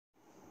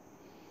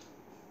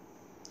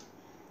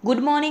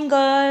Good morning,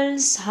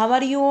 girls. How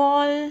are you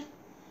all?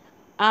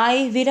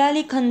 I,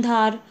 Virali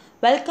Khandhar,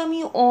 welcome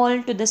you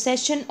all to the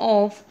session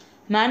of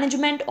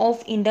Management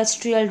of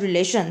Industrial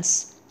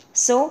Relations.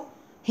 So,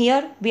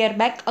 here we are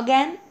back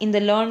again in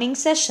the learning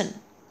session.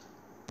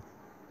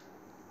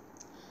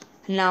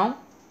 Now,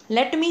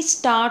 let me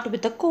start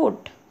with a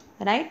quote,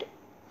 right?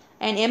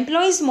 An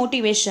employee's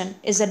motivation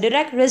is a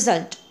direct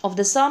result of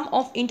the sum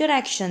of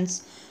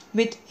interactions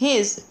with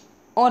his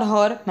or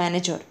her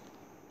manager.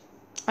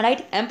 Right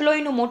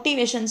એમ્પ્લોયનું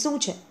motivation શું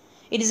છે?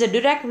 It is a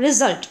direct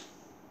result.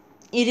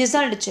 A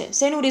result છે.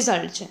 શેનું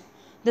result છે?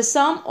 The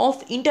sum of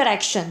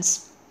ઇન્ટરેક્શન્સ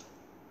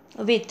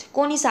with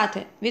કોની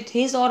સાથે? With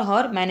his or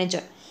Har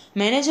manager.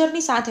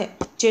 મેનેજરની સાથે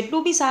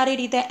જેટલું બી સારી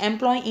રીતે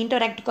એમ્પ્લોય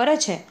ઇન્ટરેક્ટ કરે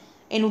છે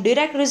એનું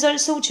ડિરેક્ટ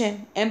રિઝલ્ટ શું છે?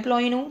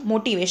 એમ્પ્લોયનું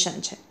મોટિવેશન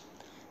છે.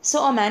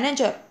 સો a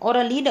manager or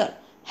a leader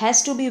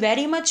has two be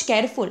very much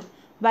careful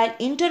while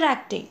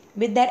interacting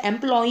with their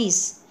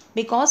employees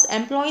because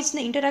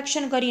employeesને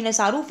interaction કરીને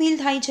સારું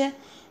ફીલ થાય છે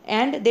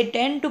and they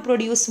tend to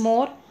produce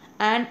more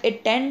and it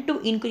tend to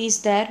increase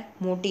their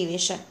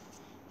motivation,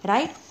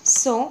 right?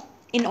 So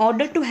in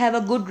order to have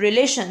a good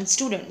relation,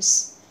 students,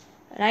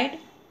 right,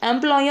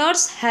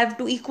 employers have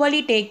to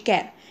equally take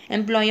care.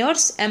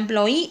 Employers,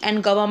 employee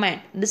and government,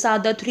 these are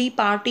the three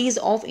parties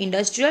of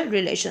industrial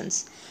relations,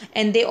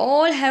 and they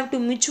all have to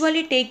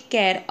mutually take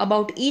care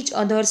about each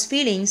other's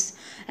feelings,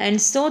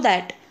 and so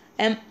that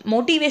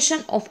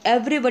motivation of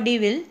everybody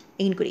will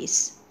increase.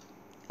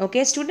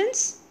 Okay,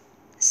 students?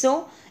 So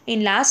in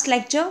last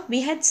lecture we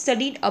had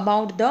studied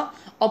about the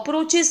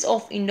approaches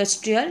of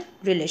industrial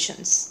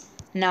relations.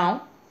 Now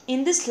in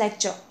this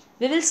lecture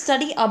we will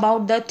study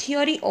about the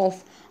theory of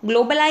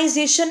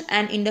globalization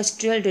and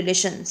industrial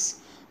relations.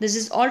 This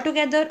is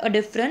altogether a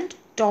different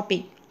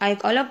topic. આ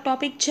એક અલગ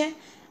topic છે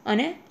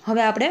અને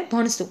હવે આપણે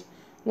ભણશું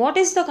what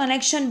is the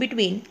connection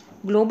between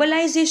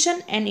globalization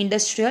and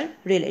industrial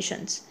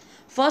relations.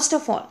 First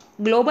of all,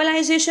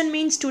 globalization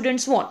means,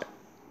 students, what?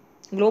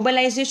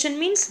 Globalization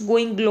means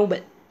going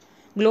global.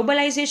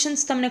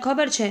 ગ્લોબલાઇઝેશન્સ તમને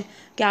ખબર છે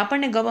કે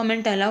આપણને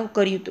ગવર્મેન્ટ અલાઉ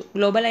કર્યું હતું.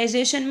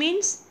 Globalisation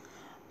means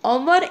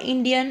hour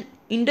Indian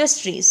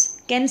industries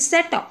can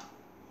set up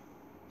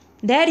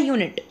their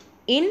unit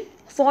in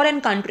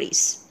foreign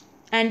countries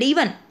and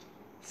even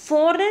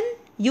foreign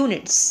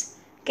units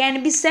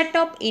can be set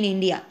up in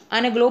India.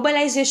 આને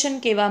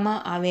globalisation કહેવામાં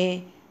આવે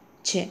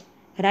છે,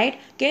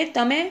 રાઈટ? કે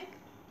તમે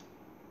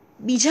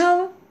બીજા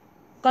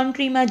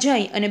કન્ટ્રીમાં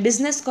જઈ અને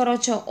બિઝનેસ કરો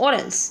છો ઓર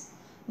એલ્સ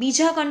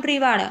બીજા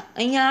કન્ટ્રીવાળા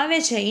અહીંયા આવે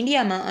છે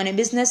ઇન્ડિયામાં અને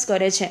બિઝનેસ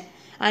કરે છે.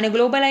 આને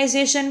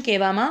ગ્લોબલાઇઝેશન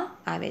કહેવામાં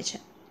આવે છે.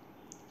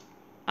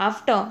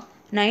 After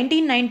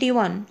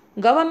 1991,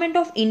 government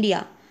of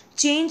India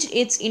changed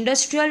its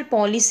industrial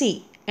policy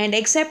and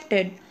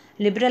accepted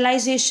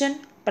liberalization,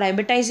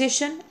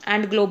 privatization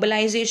and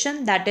globalization,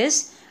 that is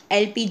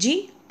LPG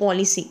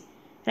policy,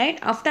 right?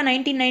 After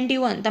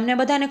 1991 તમને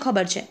બધાને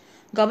ખબર છે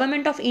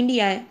ગવર્મેન્ટ ઓફ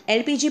ઇન્ડિયાએ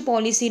એલપીજી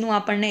પોલિસીનું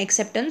આપણને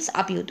એક્સેપ્ટન્સ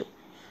આપ્યું હતું.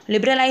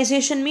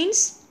 લિબરલાઇઝેશન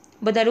મીન્સ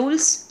બધા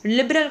રૂલ્સ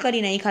લિબરલ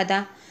કરી નાખ્યા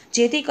હતા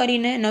જેથી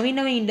કરીને નવી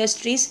નવી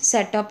ઇન્ડસ્ટ્રીઝ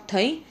સેટઅપ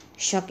થઈ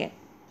શકે.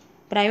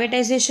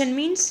 પ્રાઇવેટાઇઝેશન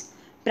મીન્સ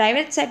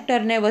પ્રાઇવેટ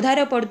સેક્ટરને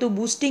વધારે પડતું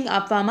બૂસ્ટિંગ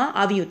આપવામાં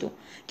આવ્યું હતું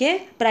કે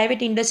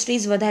પ્રાઇવેટ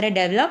ઇન્ડસ્ટ્રીઝ વધારે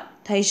ડેવલપ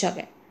થઈ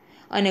શકે.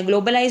 અને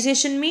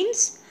globalisation means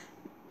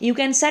you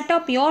can set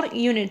up your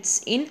units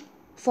in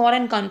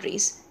foreign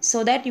countries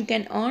so that you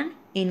can earn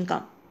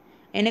income.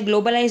 એને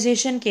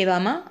ગ્લોબલાઇઝેશન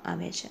કહેવામાં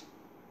આવે છે.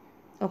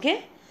 Okay,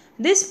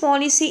 this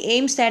policy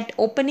AIIMS at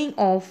opening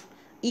of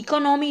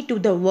economy to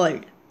the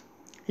world,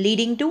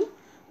 leading to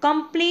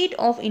complete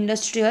of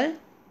industrial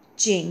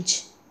change.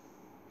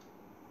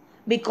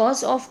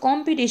 Because of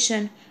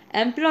competition,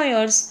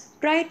 employers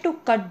try to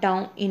cut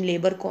down in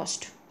labor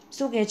cost.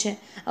 શું કહે છે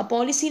આ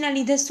પોલિસીના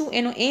લીધે? શું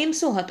એનો એમ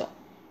શું હતો?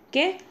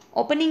 કે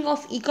opening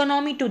of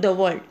economy to the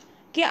world,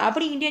 કે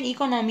આપણી ઇન્ડિયન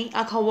ઇકોનોમી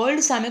આખા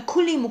વર્લ્ડ સામે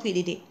ખુલ્લી મૂકી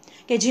દીધી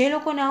કે જે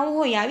લોકોને આવવું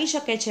હોય આવી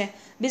શકે છે,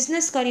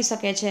 બિઝનેસ કરી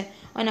શકે છે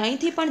અને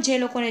અહીંથી પણ જે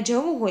લોકોને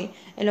જવું હોય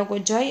એ લોકો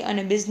જઈ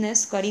અને બિઝનેસ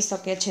કરી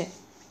શકે છે.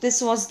 ધીસ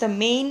વોઝ ધ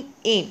મેઇન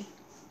એમ.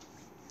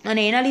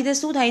 અને એના લીધે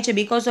શું થાય છે?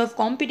 Because of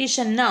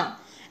competition now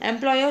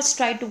employers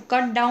try to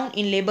cut down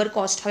in labour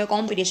cost. હવે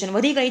કોમ્પિટિશન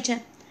વધી ગઈ છે.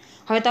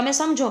 હવે તમે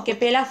સમજો કે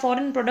પહેલાં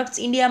ફોરેન પ્રોડક્ટ્સ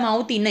ઇન્ડિયામાં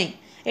આવતી નહીં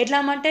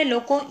એટલા માટે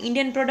લોકો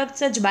ઇન્ડિયન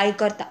પ્રોડક્ટ્સ જ બાય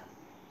કરતા.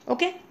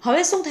 ઓકે,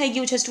 હવે શું થઈ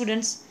ગયું છે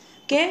સ્ટુડન્ટ્સ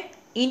કે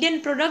ઇન્ડિયન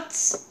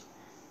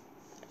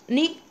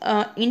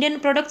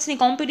પ્રોડક્ટ્સની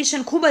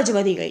કોમ્પિટિશન ખૂબ જ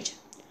વધી ગઈ છે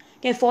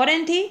કે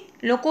ફોરેનથી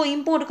લોકો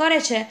ઇમ્પોર્ટ કરે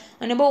છે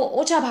અને બહુ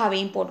ઓછા ભાવે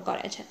ઇમ્પોર્ટ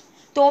કરે છે.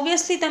 તો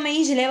ઓબ્વિયસલી તમે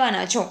એ જ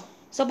લેવાના છો.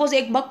 સપોઝ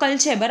એક બકલ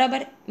છે,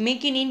 બરાબર,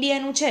 મેક ઇન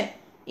ઇન્ડિયાનું છે,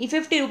 એ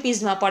 50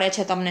 રૂપીઝમાં પડે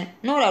છે તમને,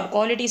 નો ડાઉટ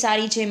ક્વોલિટી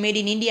સારી છે, મેડ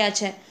ઇન ઇન્ડિયા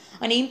છે.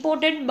 અને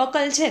ઇમ્પોર્ટેડ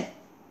બકલ છે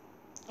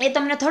એ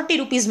તમને 30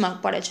 રૂપીઝમાં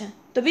પડે છે.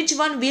 તો which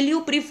one will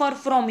you prefer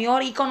from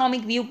your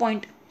economic view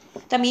point?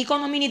 તમે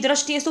ઇકોનોમીની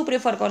દ્રષ્ટિએ શું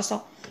પ્રિફર કરશો?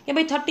 કે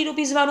ભાઈ 30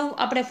 રૂપીઝવાળું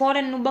આપણે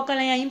ફોરેનનું બકલ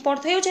અહીંયા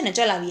ઇમ્પોર્ટ થયું છે ને,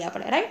 ચલાવીએ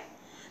આપણે, રાઈટ?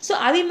 સો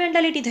આવી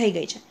મેન્ટાલિટી થઈ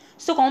ગઈ છે.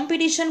 સો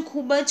કોમ્પિટિશન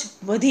ખૂબ જ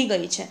વધી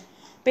ગઈ છે.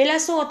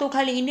 પહેલાં શું હતું,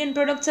 ખાલી ઇન્ડિયન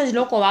પ્રોડક્ટ્સ જ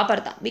લોકો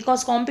વાપરતા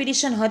બિકોઝ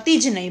કોમ્પિટિશન હતી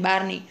જ નહીં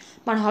બહારની.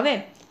 પણ હવે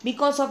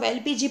because of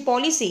LPG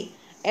policy,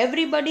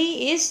 everybody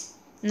is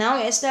now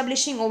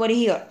establishing over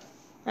here.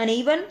 And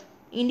even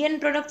Indian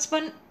products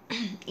પણ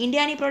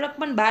ઇન્ડિયાની પ્રોડક્ટ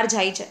પણ બહાર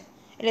જાય છે,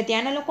 એટલે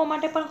ત્યાંના લોકો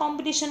માટે પણ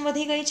કોમ્પિટિશન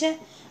વધી ગઈ છે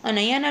અને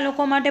અહીંયાના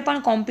લોકો માટે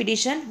પણ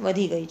કોમ્પિટિશન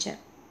વધી ગઈ છે.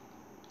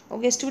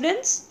 Okay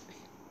students,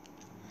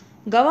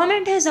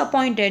 government has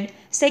appointed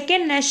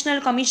second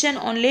national commission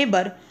on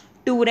labour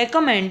two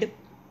recommend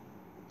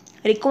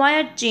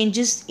required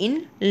changes in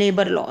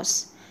labour loss.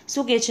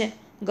 શું કહે છે?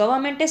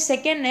 ગવર્મેન્ટે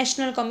second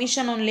national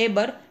commission on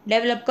labour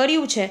develop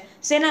કર્યું છે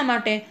શેના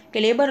માટે?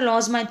 કે લેબર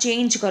લોઝમાં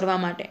ચેન્જ કરવા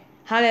માટે.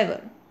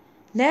 However,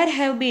 there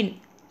have been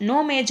no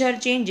major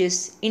changes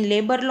in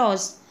labor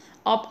laws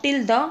up till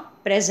the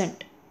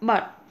present,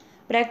 but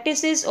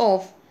practices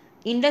of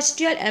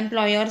industrial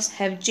employers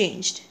have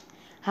changed.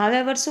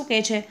 However, શું કહે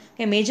છે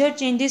કે મેજર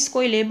ચેન્જીસ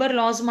કોઈ લેબર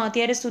લોઝમાં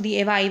અત્યાર સુધી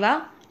એવા આવ્યા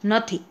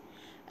નથી.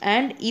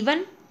 એન્ડ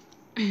ઇવન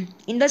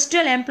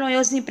ઇન્ડસ્ટ્રીયલ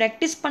એમ્પ્લોયર્સની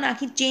પ્રેક્ટિસ પણ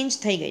આખી ચેન્જ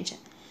થઈ ગઈ છે.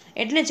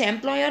 એટલે જ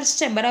એમ્પ્લોયર્સ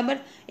છે બરાબર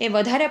એ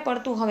વધારે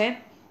પડતું હવે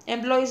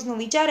એમ્પ્લોઈઝનું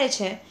વિચારે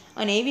છે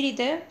અને એવી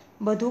રીતે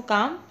બધું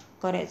કામ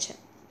કરે છે.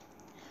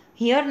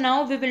 Here now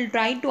we will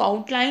try to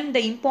outline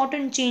the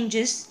important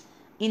changes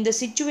in the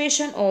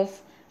situation of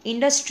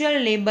industrial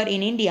labor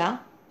in India.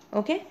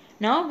 Okay,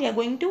 now we are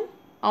going to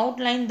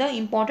outline the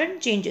important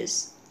changes.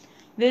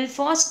 We will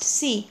first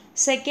see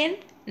Second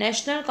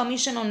National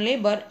Commission on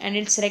Labor and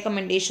its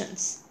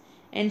recommendations.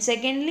 And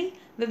secondly,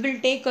 we will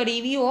take a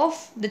review of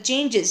the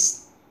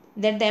changes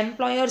that the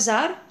employers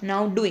are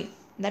now doing.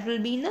 That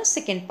will be in the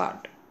second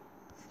part.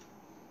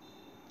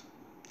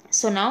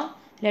 So now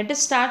let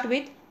us start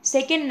with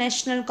Second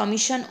National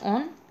Commission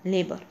on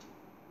Labor.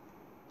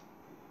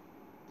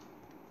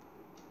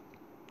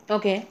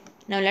 Okay,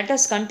 now let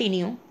us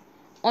continue.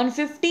 On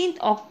 15th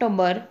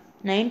October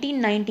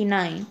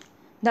 1999,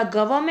 the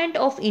Government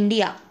of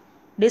India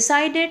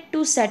decided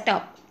to set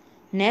up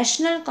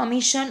National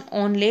Commission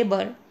on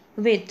Labor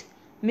with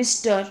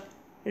Mr.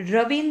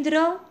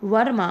 Ravindra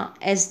Verma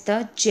as the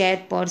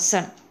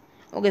chairperson.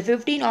 Okay,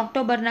 15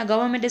 ઓક્ટોબરના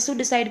ગવર્મેન્ટે શું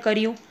decide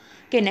કર્યું?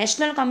 કે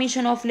national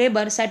commission of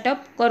labour setup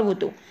કરવું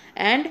હતું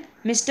and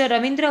mister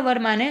Ravindra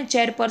વર્માને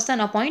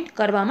chairperson appoint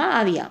કરવામાં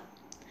આવ્યા.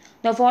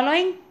 The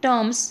following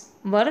terms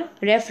var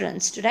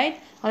referenced, right.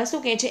 હવે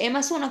શું કહે છે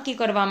એમાં શું નક્કી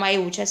કરવામાં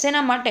આવ્યું છે,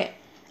 શેના માટે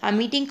આ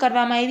મીટિંગ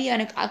કરવામાં આવી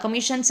અને આ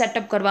કમિશન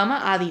સેટઅપ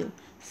કરવામાં આવ્યું?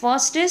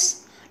 First is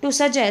two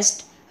suggest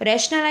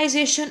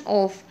rationalisation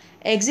of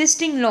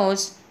existing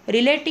lose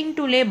relating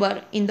two labour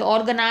in the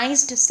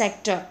ઓર્ગનાઇઝડ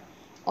sector.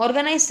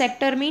 Organise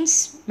sector means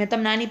મેં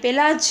તમને આની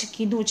પહેલાં જ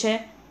કીધું છે,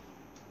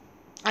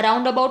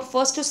 around about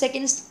first to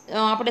second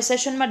આપણે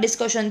સેશનમાં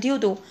ડિસ્કશન થયું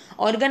હતું.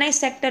 ઓર્ગનાઇઝ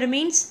સેક્ટર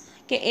મીન્સ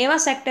કે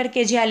એવા સેક્ટર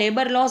કે જ્યાં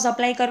લેબર લોઝ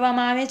અપ્લાય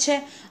કરવામાં આવે છે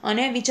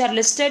અને which are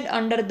listed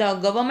under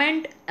the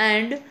government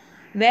and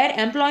where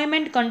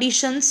employment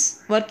conditions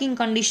working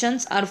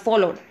conditions R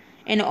followed,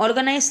 એને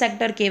ઓર્ગનાઇઝ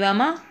સેક્ટર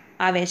કહેવામાં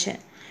આવે છે.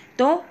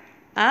 તો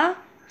આ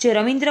જે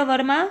રવિન્દ્ર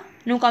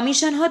વર્માનું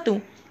કમિશન હતું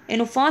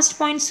એનું ફર્સ્ટ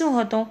પોઈન્ટ શું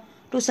હતો?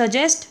 Two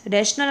suggest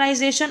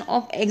rationalisation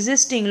of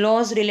existing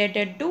lose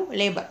related to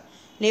labour.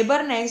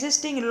 લેબરના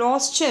existing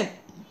loss છે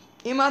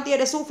એમાં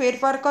અત્યારે શું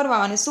ફેરફાર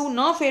કરવા અને શું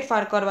ન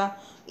ફેરફાર કરવા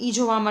એ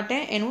જોવા માટે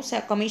એનું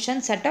કમિશન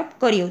સેટઅપ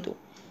કર્યું હતું.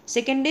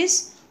 Second is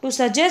two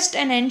suggest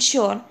and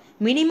ensure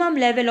minimum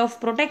level of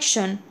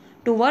protection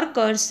two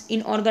workers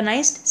in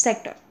ઓર્ગનાઇઝડ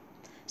sector.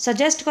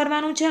 Suggest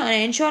કરવાનું છે અને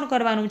એન્શ્યોર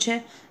કરવાનું છે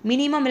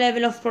minimum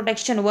level of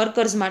protection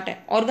workers માટે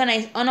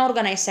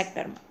અનઓર્ગનાઇઝ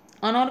સેક્ટરમાં.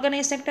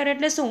 અનઓર્ગનાઇઝ સેક્ટર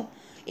એટલે શું?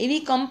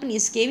 એવી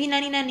કંપનીઝ કે એવી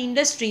નાની નાની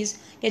ઇન્ડસ્ટ્રીઝ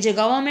કે જે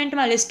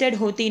ગવર્મેન્ટમાં લિસ્ટેડ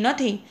હોતી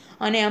નથી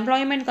અને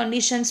એમ્પ્લોયમેન્ટ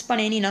કન્ડિશન્સ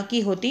પણ એની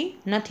નક્કી હોતી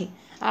નથી.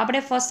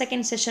 આપણે ફર્સ્ટ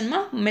સેકન્ડ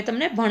સેશનમાં મેં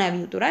તમને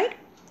ભણાવ્યું હતું, રાઈટ.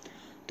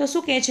 તો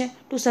શું કહે છે?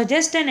 Two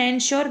suggest and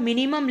ensure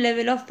minimum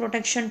level of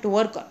protection two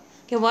worker,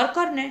 કે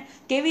વર્કરને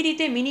કેવી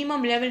રીતે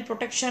મિનિમમ લેવલ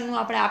પ્રોટેક્શનનું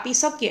આપણે આપી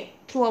શકીએ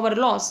થ્રુ અવર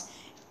લોસ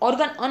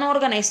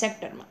અનઓર્ગનાઇઝ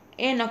સેક્ટરમાં,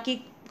 એ નક્કી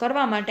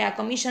કરવા માટે આ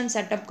કમિશન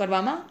સેટઅપ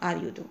કરવામાં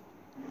આવ્યું હતું.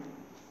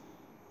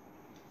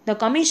 The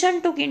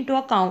commission took into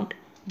account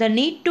the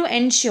need to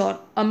ensure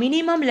a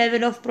minimum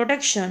level of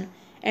protection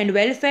and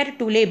welfare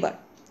to labor.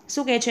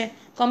 શું કહે છે?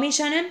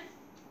 કમિશને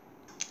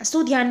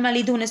શું ધ્યાનમાં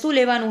લીધું ને શું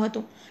લેવાનું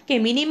હતું? કે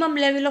મિનિમમ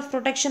લેવલ ઓફ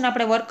પ્રોટેક્શન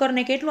આપણે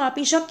વર્કરને કેટલું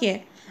આપી શકીએ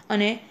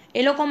અને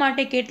એ લોકો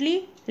માટે કેટલી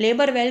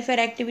લેબર વેલફેર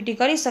એક્ટિવિટી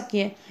કરી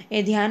શકીએ એ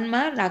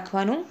ધ્યાનમાં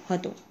રાખવાનું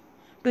હતું.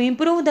 To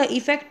improve the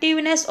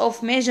effectiveness of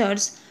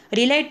measures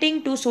relating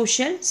two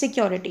social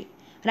security,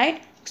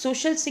 right.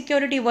 Social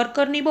security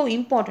વર્કરની બહુ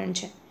ઇમ્પોર્ટન્ટ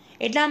છે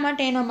એટલા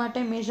માટે એના માટે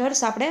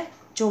મેજર્સ આપણે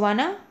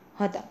જોવાના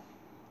હતા.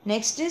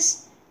 Next is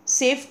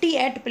safety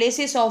at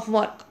places of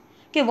work,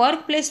 કે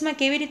વર્ક પ્લેસમાં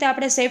કેવી રીતે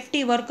આપણે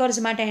સેફટી વર્કર્સ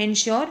માટે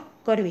એન્શ્યોર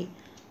કરવી.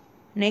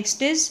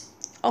 નેક્સ્ટ ઇઝ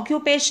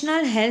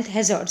ઓક્યુપેશનલ હેલ્થ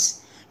હેઝર્ડ્સ,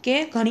 કે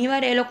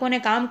ઘણીવાર એ લોકોને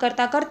કામ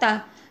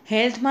કરતાં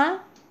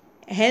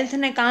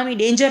હેલ્થને કામ એ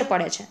ડેન્જર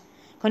પડે છે.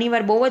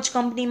 ઘણીવાર બહુ જ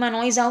કંપનીમાં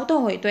નોઇઝ આવતો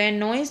હોય તો એ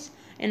નોઇઝ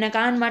એના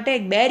કાન માટે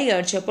એક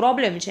બેરિયર છે,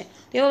 પ્રોબ્લેમ છે.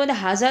 તો એવા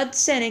બધા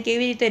હાઝાર્ડ્સ છે ને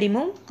કેવી રીતે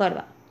રિમૂવ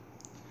કરવા.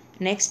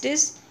 Next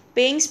is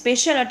paying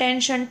special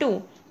attention two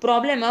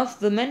problem of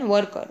women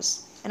workers,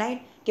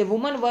 right. કે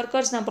વુમન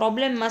વર્કર્સના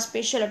પ્રોબ્લેમમાં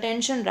સ્પેશિયલ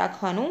અટેન્શન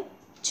રાખવાનું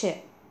છે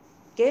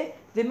કે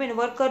વિમેન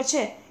વર્કર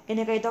છે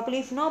એને કંઈ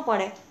તકલીફ ન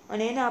પડે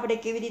અને એને આપણે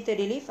કેવી રીતે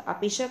રિલીફ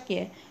આપી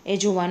શકીએ એ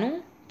જોવાનું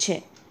છે.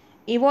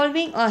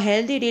 ઇવોલ્વિંગ અ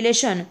healthy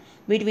relation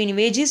between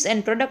veggies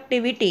and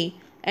productivity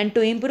and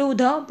to improve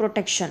the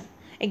protection.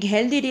 એક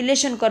હેલ્ધી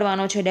રિલેશન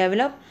કરવાનો છે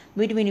develop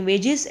between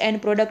veggies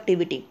and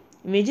productivity.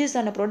 Veggies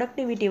અને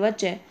પ્રોડક્ટિવિટી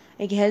વચ્ચે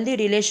એક હેલ્ધી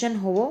રિલેશન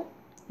હોવો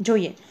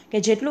જોઈએ કે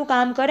જેટલું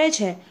કામ કરે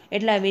છે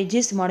એટલા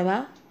વેજીસ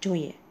મળવા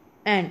જોઈએ.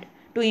 And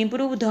to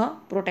improve the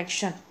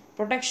protection.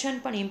 Protection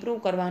પણ ઇમ્પ્રૂવ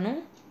કરવાનું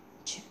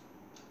છે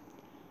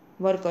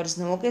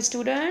વર્કર્સનું. Okay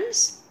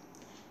students.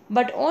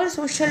 But all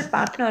social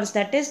partners,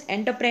 that is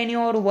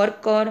entrepreneur,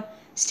 worker,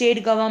 state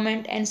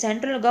government and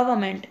central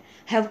government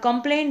have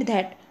complained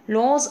that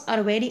laws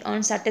are very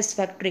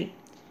unsatisfactory.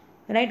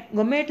 Right,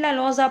 ગમે એટલા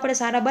lose આપણે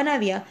સારા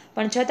બનાવ્યા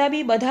પણ છતાં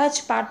બી બધા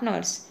જ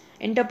પાર્ટનર્સ,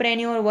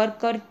 એન્ટરપ્રેન્યોર,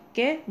 વર્કર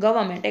કે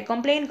ગવર્મેન્ટ એ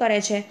કમ્પ્લેન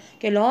કરે છે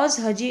કે લોઝ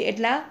હજી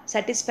એટલા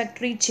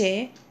સેટિસ્ફેક્ટરી છે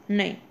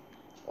નહીં.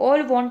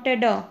 All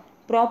wanted a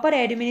proper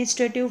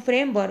administrative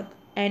framework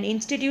and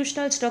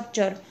institutional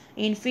structure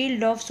in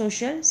field of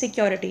social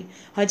security.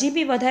 હજી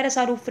બી વધારે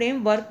સારું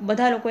ફ્રેમવર્ક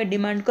બધા લોકોએ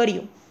ડિમાન્ડ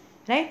કર્યું,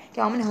 રાઈટ, કે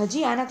અમને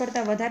હજી આના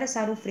કરતાં વધારે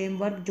સારું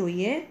ફ્રેમવર્ક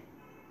જોઈએ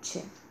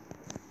છે.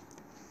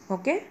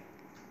 Okay.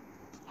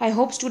 I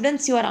hope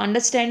students you are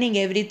understanding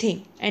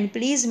everything and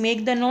please make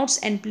the notes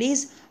and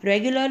please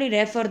regularly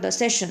refer the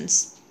sessions.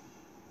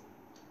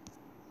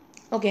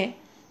 Okay.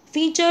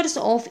 Features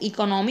of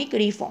economic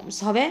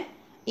reforms. હવે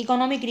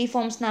economic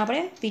reformsના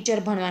આપણે ફીચર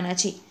ભણવાના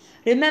છીએ.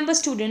 Remember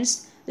students,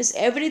 this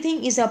everything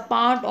is a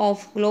part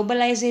of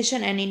globalization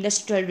and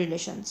industrial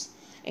relations.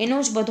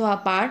 એનો જ બધો આ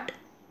part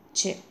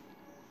છે.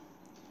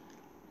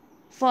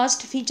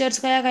 First features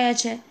કયા કયા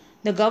છે?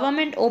 The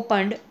government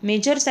opened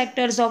major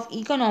sectors of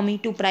economy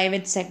to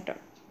private sector.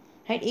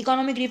 Right,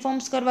 economic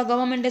reforms કરવા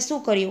ગવર્મેન્ટે શું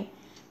કર્યું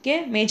કે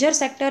મેજર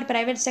સેક્ટર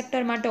પ્રાઇવેટ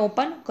સેક્ટર માટે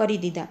ઓપન કરી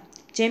દીધા.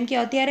 જેમ કે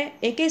અત્યારે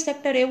એકેય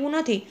સેક્ટર એવું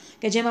નથી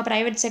કે જેમાં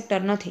પ્રાઇવેટ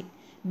સેક્ટર નથી.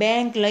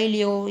 બેંક લઈ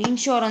લ્યો,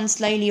 ઇન્સ્યોરન્સ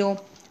લઈ લ્યો,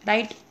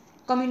 રાઈટ,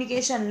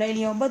 કમ્યુનિકેશન લઈ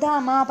લ્યો,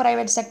 બધામાં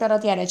પ્રાઇવેટ સેક્ટર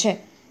અત્યારે છે.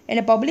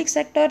 એટલે પબ્લિક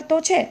સેક્ટર તો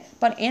છે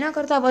પણ એના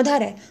કરતાં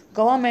વધારે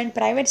ગવર્મેન્ટ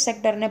પ્રાઇવેટ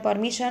સેક્ટરને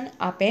પરમિશન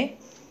આપે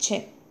છે.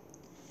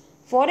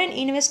 Foreign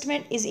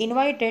investment is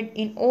invited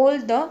in all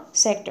the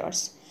sectors.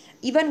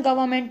 Even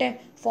ગવર્મેન્ટે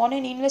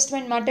ફોરેન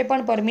ઇન્વેસ્ટમેન્ટ માટે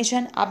પણ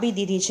પરમિશન આપી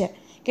દીધી છે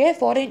કે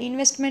ફોરેન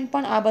ઇન્વેસ્ટમેન્ટ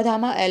પણ આ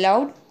બધામાં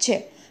એલાઉડ છે.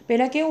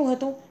 પહેલાં કેવું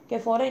હતું કે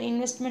ફોરેન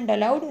ઇન્વેસ્ટમેન્ટ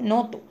અલાઉડ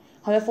નહોતું.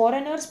 હવે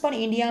ફોરેનર્સ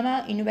પણ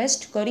ઇન્ડિયામાં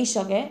ઇન્વેસ્ટ કરી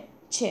શકે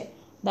છે.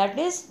 That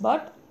is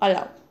but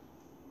allowed.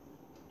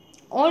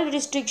 All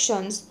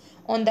restrictions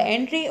on the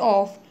entry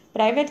of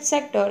private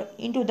sector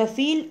into the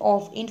field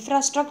of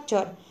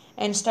infrastructure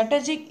and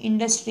strategic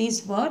industries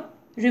were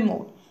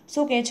removed.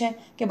 શું કહે છે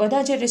કે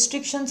બધા જે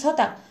રિસ્ટ્રિક્શન્સ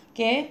હતા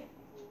કે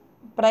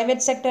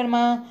પ્રાઇવેટ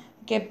સેક્ટરમાં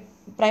કે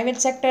પ્રાઇવેટ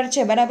સેક્ટર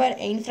છે બરાબર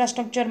એ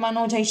ઇન્ફ્રાસ્ટ્રક્ચરમાં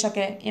ન જઈ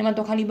શકે, એમાં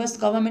તો ખાલી બસ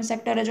ગવર્મેન્ટ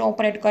સેક્ટર જ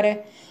ઓપરેટ કરે.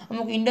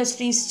 અમુક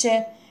ઇન્ડસ્ટ્રીઝ છે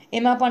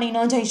એમાં પણ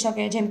એ ન જઈ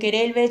શકે, જેમ કે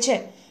રેલવે છે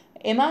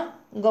એમાં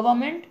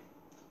ગવર્મેન્ટ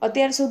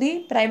અત્યાર સુધી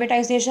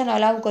પ્રાઇવેટાઇઝેશન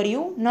અલાઉ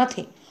કર્યું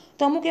નથી.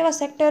 તો અમુક એવા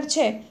સેક્ટર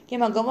છે કે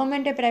એમાં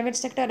ગવર્મેન્ટે પ્રાઇવેટ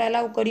સેક્ટર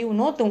એલાઉ કર્યું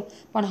નહોતું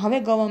પણ હવે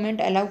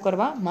ગવર્મેન્ટ એલાઉ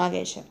કરવા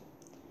માગે છે.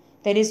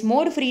 There is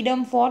more freedom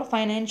for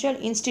financial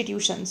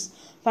institutions.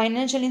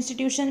 Financial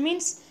institution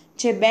means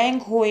જે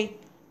બેંક હોય,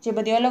 જે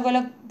બધી અલગ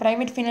અલગ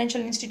પ્રાઇવેટ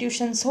ફિનાન્શિયલ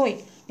ઇન્સ્ટિટ્યુશન્સ હોય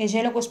કે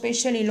જે લોકો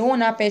સ્પેશિયલી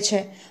લોન આપે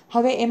છે,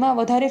 હવે એમાં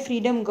વધારે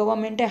ફ્રીડમ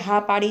ગવર્મેન્ટે હા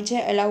પાડી છે,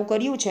 એલાઉ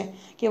કર્યું છે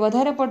કે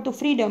વધારે પડતું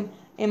ફ્રીડમ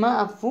એમાં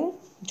આપવું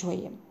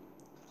જોઈએ.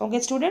 Okay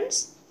students.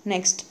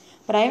 Next,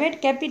 private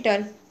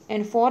capital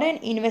and foreign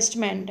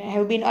investment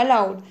have been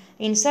allowed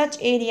in such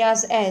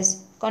areas as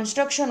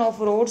construction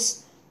of roads,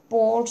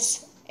 ports,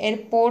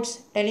 airports,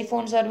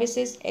 telephone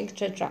services,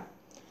 etc.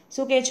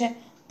 શું કહે છે?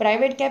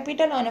 પ્રાઇવેટ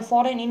કેપિટલ અને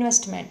ફોરેન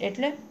ઇન્વેસ્ટમેન્ટ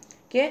એટલે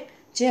કે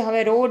જે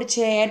હવે રોડ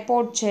છે,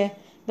 એરપોર્ટ છે,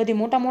 બધી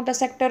મોટા મોટા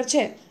સેક્ટર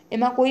છે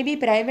એમાં કોઈ બી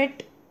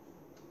પ્રાઇવેટ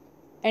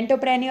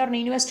એન્ટરપ્રેન્યોરને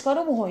ઇન્વેસ્ટ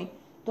કરવું હોય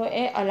તો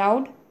એ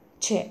અલાઉડ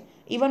છે.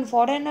 ઇવન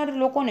ફોરેનર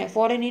લોકોને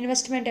ફોરેન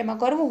ઇન્વેસ્ટમેન્ટ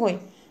એમાં કરવું હોય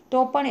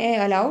તો પણ એ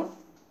અલાઉડ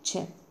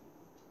છે.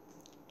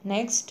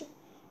 Next,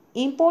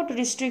 import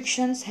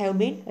restrictions have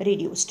been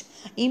reduced.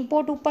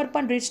 Import ઉપર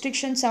પણ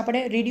રિસ્ટ્રિક્શન્સ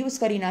આપણે રિડ્યુસ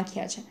કરી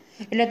નાખ્યા છે.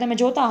 એટલે તમે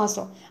જોતા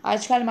હશો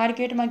આજકાલ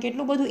માર્કેટમાં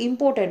કેટલું બધું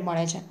ઇમ્પોર્ટેડ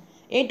મળે છે.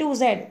 A to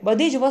Z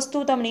બધી જ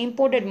વસ્તુ તમને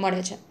ઇમ્પોર્ટેડ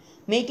મળે છે.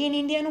 મેક ઇન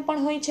ઇન્ડિયાનું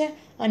પણ હોય છે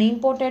અને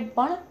ઇમ્પોર્ટેડ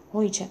પણ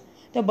હોય છે.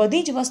 તો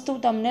બધી જ વસ્તુ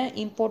તમને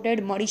ઇમ્પોર્ટેડ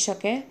મળી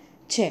શકે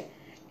છે.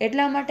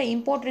 એટલા માટે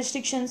ઇમ્પોર્ટ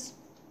રિસ્ટ્રિક્શન્સ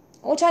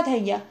ઓછા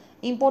થઈ ગયા,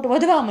 ઇમ્પોર્ટ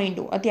વધવા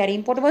માંડ્યું. અત્યારે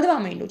ઇમ્પોર્ટ વધવા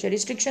માંડ્યું છે,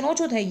 રિસ્ટ્રિક્શન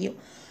ઓછું થઈ ગયું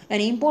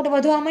અને ઇમ્પોર્ટ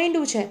વધવા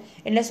માંડ્યું છે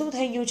એટલે શું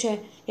થઈ ગયું છે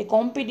કે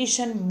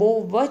કોમ્પિટિશન બહુ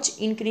જ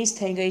ઇન્ક્રીઝ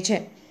થઈ ગઈ છે.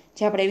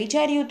 જે આપણે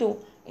વિચાર્યું હતું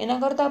એના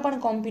કરતાં પણ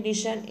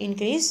કોમ્પિટિશન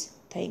ઇન્ક્રીઝ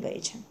થઈ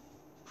ગઈ છે.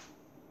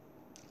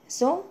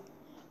 સો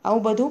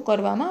આવું બધું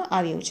કરવામાં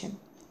આવ્યું છે.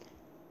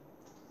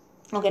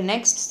 Okay,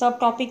 next sub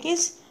topic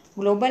is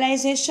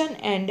globalisation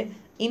and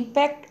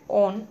impact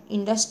on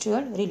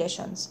industrial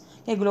relations.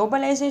 કે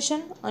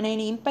ગ્લોબલાઇઝેશન અને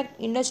એની ઇમ્પેક્ટ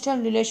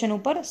ઇન્ડસ્ટ્રીયલ રિલેશન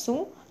ઉપર શું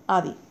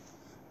આવી.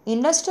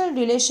 Industrial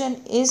relation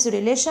is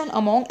relation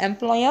among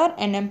employer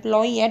and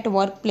employee at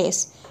workplace.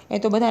 એ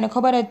તો બધાને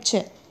ખબર જ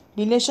છે.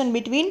 Relation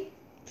between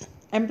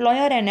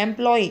employer and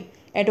employee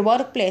at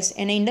workplace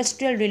એને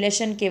ઇન્ડસ્ટ્રીયલ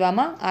રિલેશન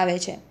કહેવામાં આવે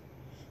છે.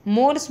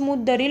 મોર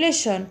smooth the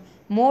relation,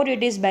 more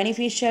it is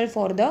beneficial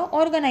for the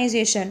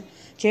organisation.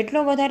 જેટલો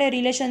વધારે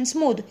રિલેશન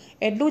સ્મૂથ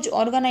એટલું જ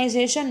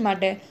ઓર્ગનાઇઝેશન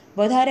માટે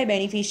વધારે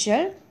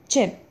બેનિફિશિયલ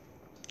છે.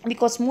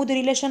 બિકોઝ સ્મૂથ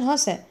રિલેશન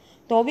હશે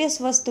તો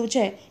ઓબ્વિયસ વસ્તુ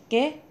છે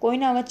કે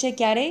કોઈના વચ્ચે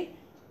ક્યારેય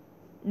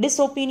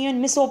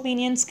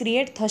મિસઓપિનિયન્સ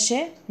ક્રિએટ થશે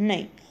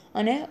નહીં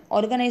અને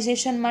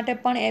ઓર્ગનાઇઝેશન માટે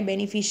પણ એ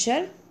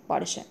બેનિફિશિયલ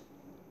પડશે.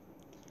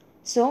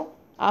 સો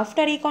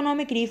after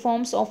economic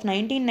reforms of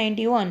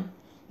 1991,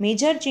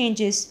 major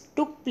changes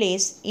took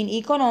place in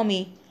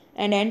economy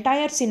and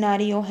entire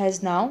scenario has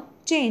now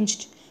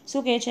changed.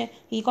 શું કહે છે?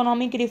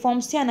 ઇકોનોમિક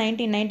રિફોર્મ્સ થયા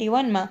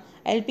 1991માં,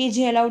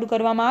 એલપીજી અલાઉડ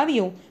કરવામાં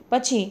આવ્યું,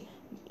 પછી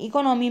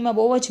ઇકોનોમીમાં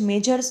બહુ જ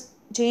મેજર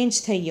ચેન્જ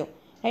થઈ ગયો.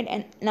 Right,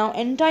 and now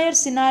entire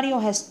સિનારીઓ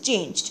has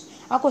changed.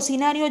 આખો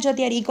સિનારીઓ જ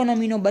અત્યારે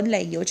ઇકોનોમીનો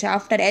બદલાઈ ગયો છે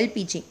આફ્ટર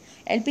એલપીજી.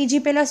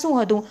 એલપીજી પહેલાં શું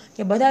હતું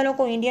કે બધા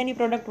લોકો ઇન્ડિયાની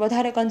પ્રોડક્ટ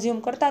વધારે કન્ઝ્યુમ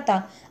કરતા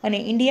હતા અને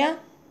ઇન્ડિયા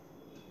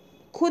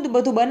ખુદ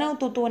બધું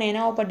બનાવતું હતું અને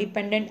એના ઉપર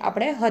ડિપેન્ડન્ટ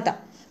આપણે હતા.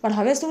 પણ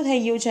હવે શું થઈ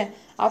ગયું છે?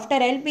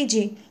 આફ્ટર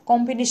એલપીજી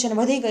કોમ્પિટિશન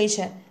વધી ગઈ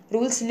છે,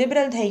 રૂલ્સ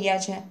લિબરલ થઈ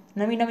ગયા છે,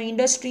 નવી નવી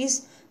ઇન્ડસ્ટ્રીઝ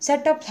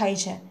સેટઅપ થાય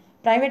છે,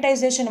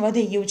 પ્રાઇવેટાઇઝેશન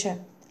વધી ગયું છે.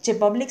 જે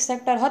પબ્લિક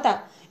સેક્ટર હતા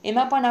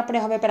એમાં પણ આપણે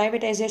હવે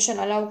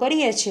પ્રાઇવેટાઇઝેશન અલાઉ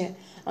કરીએ છીએ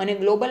અને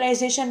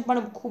ગ્લોબલાઇઝેશન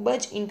પણ ખૂબ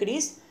જ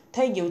ઇન્ક્રીઝ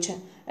થઈ ગયું છે.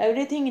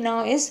 Everything now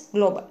is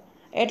global.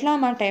 એટલા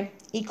માટે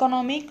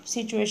ઇકોનોમિક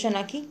સિચ્યુએશન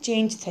આખી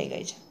ચેન્જ થઈ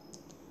ગઈ છે.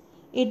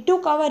 It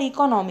took hour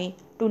economy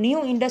to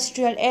new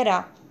industrial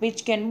era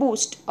which can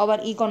boost hour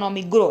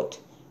economic growth.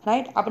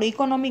 Right, આપણે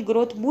ઇકોનોમિક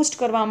ગ્રોથ બૂસ્ટ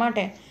કરવા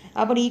માટે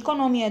આપણી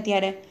ઇકોનોમી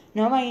અત્યારે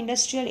નવા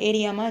ઇન્ડસ્ટ્રીયલ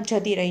એરિયામાં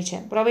જતી રહી છે,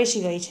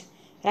 પ્રવેશી ગઈ છે.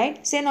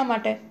 રાઈટ, શેના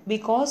માટે?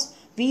 Because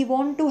we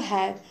want to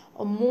have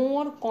a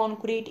more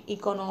concrete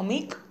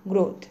economic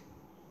growth.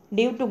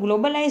 Due to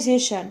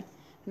globalisation,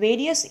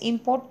 various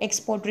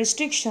import-export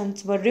restrictions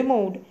were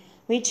removed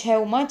which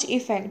have much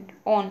effect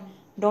on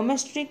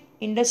domestic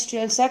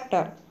industrial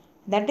sector.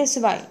 That is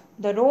why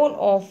the role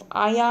of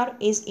IR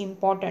is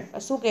important.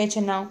 શું કહે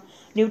છે now?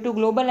 Due to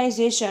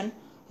globalization,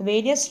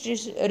 various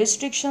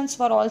restrictions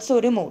were also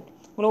removed.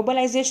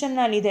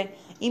 ગ્લોબલાઇઝેશનના લીધે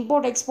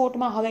import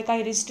એક્સપોર્ટમાં હવે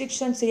કાંઈ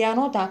restrictions રહ્યા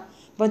નહોતા,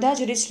 બધા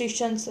જ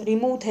રિસ્ટ્રિક્શન્સ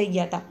રિમૂવ થઈ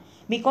ગયા હતા.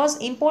 બિકોઝ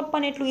ઇમ્પોર્ટ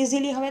પણ એટલું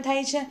ઇઝીલી હવે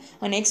થાય છે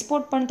અને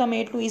એક્સપોર્ટ પણ તમે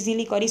એટલું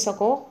ઇઝીલી કરી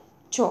શકો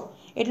છો.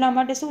 એટલા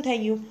માટે શું થઈ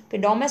ગયું કે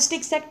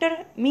ડોમેસ્ટિક સેક્ટર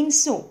મીન્સ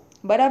શું?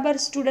 બરાબર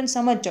સ્ટુડન્ટ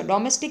સમજજો.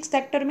 ડોમેસ્ટિક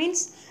સેક્ટર મીન્સ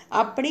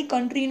આપણી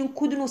કન્ટ્રીનું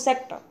ખુદનું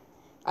સેક્ટર.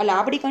 એટલે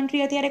આપણી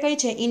કન્ટ્રી અત્યારે કઈ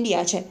છે?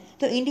 ઇન્ડિયા છે.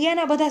 તો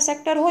ઇન્ડિયાના બધા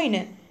સેક્ટર હોય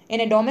ને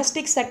એને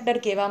ડોમેસ્ટિક સેક્ટર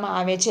કહેવામાં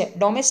આવે છે.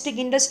 ડોમેસ્ટિક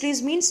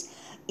ઇન્ડસ્ટ્રીઝ મીન્સ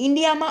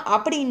ઇન્ડિયામાં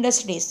આપણી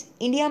ઇન્ડસ્ટ્રીઝ,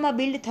 ઇન્ડિયામાં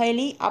બિલ્ડ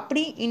થયેલી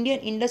આપણી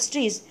ઇન્ડિયન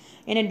ઇન્ડસ્ટ્રીઝ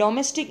એને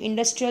ડોમેસ્ટિક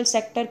ઇન્ડસ્ટ્રીયલ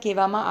સેક્ટર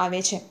કહેવામાં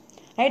આવે છે.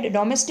 રાઈટ,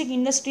 ડોમેસ્ટિક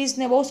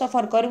ઇન્ડસ્ટ્રીઝને બહુ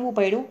સફર કરવું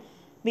પડ્યું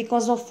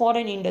because of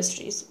foreign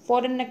industries.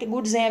 ફોરેનના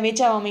goods અહીંયા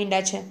વેચાવા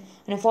માંડ્યા છે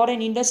અને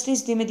ફોરેન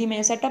ઇન્ડસ્ટ્રીઝ ધીમે ધીમે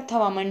સેટઅપ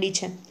થવા માંડી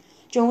છે.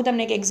 જો હું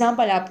તમને એક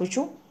એક્ઝામ્પલ આપું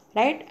છું.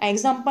 રાઈટ,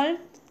 આ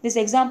this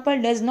example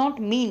does not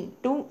mean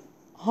to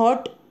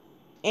hurt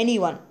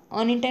anyone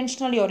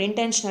unintentionally or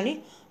intentionally.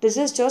 This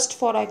is just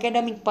for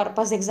academic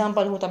purpose.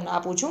 example હું તમને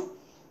આપું છું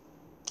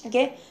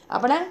કે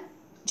આપણા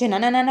જે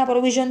નાના નાના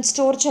પ્રોવિઝન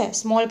સ્ટોર છે,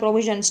 સ્મોલ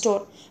પ્રોવિઝન સ્ટોર,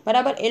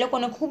 બરાબર, એ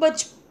લોકોને ખૂબ જ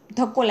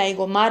ધક્કો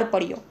લાગ્યો, માર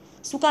પડ્યો.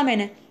 શું કામ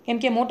એને? કેમ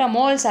કે મોટા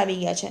મોલ્સ આવી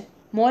ગયા છે.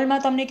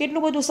 મોલમાં તમને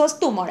કેટલું બધું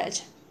સસ્તું મળે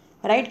છે.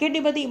 રાઈટ,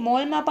 કેટલી બધી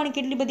મોલમાં પણ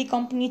કેટલી બધી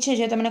કંપની છે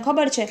જે તમને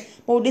ખબર છે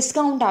બહુ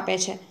ડિસ્કાઉન્ટ આપે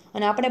છે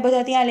અને આપણે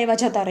બધા ત્યાં લેવા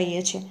જતા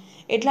રહીએ છીએ.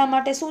 એટલા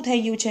માટે શું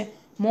થઈ ગયું છે?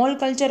 મોલ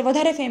કલ્ચર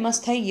વધારે ફેમસ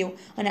થઈ ગયું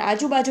અને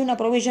આજુબાજુના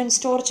પ્રોવિઝન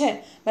સ્ટોર છે,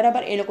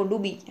 બરાબર, એ લોકો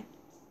ડૂબી ગયા.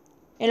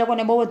 એ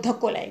લોકોને બહુ જ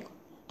ધક્કો લાગ્યો.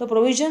 તો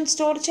પ્રોવિઝન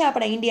સ્ટોર છે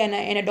આપણા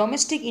ઇન્ડિયાના એને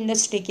ડોમેસ્ટિક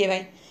ઇન્ડસ્ટ્રી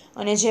કહેવાય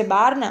અને જે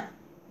બહારના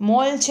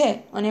મોલ છે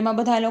અને એમાં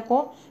બધા લોકો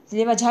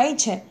લેવા જાય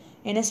છે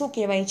એને શું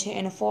કહેવાય છે?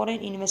 એને ફોરેન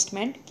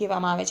ઇન્વેસ્ટમેન્ટ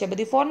કહેવામાં આવે છે.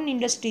 બધી ફોરેન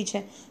ઇન્ડસ્ટ્રી છે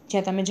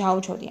જ્યાં તમે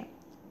જાઓ છો ત્યાં.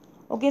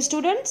 ઓકે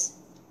સ્ટુડન્ટ્સ,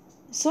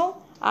 સો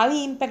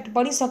આવી ઇમ્પેક્ટ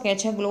પડી શકે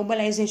છે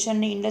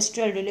ગ્લોબલાઇઝેશનની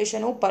ઇન્ડસ્ટ્રીયલ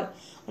રિલેશન ઉપર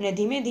અને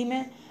ધીમે ધીમે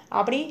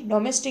આપણી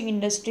ડોમેસ્ટિક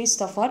ઇન્ડસ્ટ્રી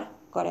સફર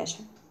કરે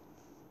છે.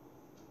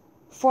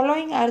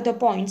 Following are the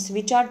points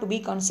which are two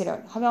B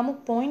considered. હવે અમુક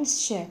પોઈન્ટ્સ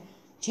છે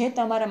જે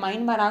તમારે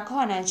માઇન્ડમાં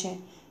રાખવાના છે,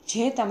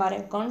 જે તમારે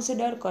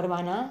કન્સિડર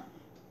કરવાના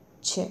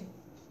છે.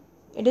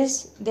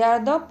 They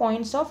are the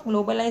points of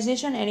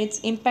globalization and its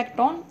impact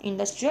on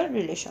industrial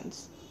relations.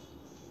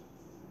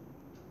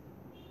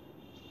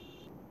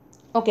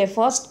 Okay,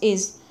 first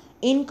is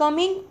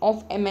incoming of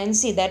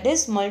MNC, that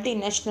is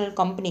multinational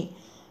company.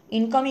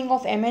 Incoming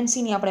of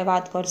MNC ની આપણે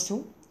વાત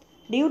કરશું.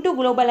 Due to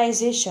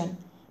globalization,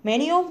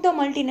 many of the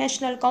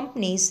multinational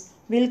companies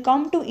will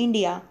come to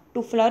India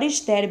to flourish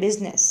their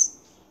business.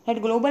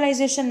 That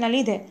globalization ના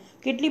લીધે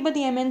કેટલી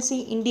બધી MNC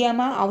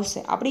ઇન્ડિયામાં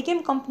આવશે. આપણી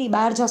કેમ કંપની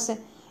બહાર જશે?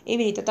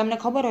 એવી રીતે તમને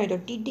ખબર હોય તો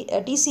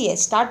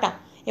TCS, ટાટા,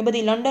 એ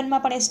બધી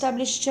લંડનમાં પણ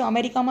એસ્ટાબ્લિશ છે,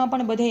 અમેરિકામાં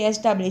પણ બધે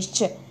એસ્ટાબ્લિશ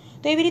છે.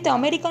 તો એવી રીતે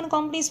અમેરિકન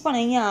કંપનીઝ પણ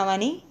અહીંયા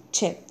આવવાની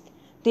છે.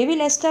 They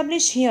will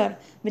establish here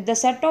with the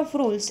set of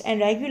rules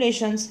and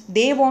regulations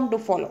they want to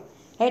follow.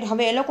 Right,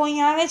 હવે એ લોકો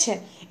અહીંયા આવે છે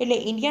એટલે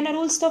ઇન્ડિયાના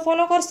રૂલ્સ તો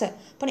ફોલો કરશે,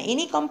 પણ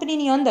એની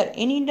કંપનીની અંદર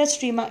એની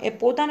ઇન્ડસ્ટ્રીમાં એ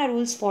પોતાના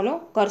રૂલ્સ ફોલો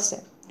કરશે.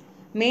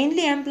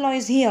 Mainly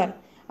employees here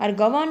are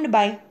ગવર્ન્ડ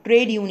by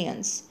trade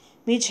unions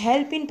which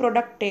help in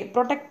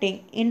protecting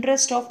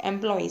interest of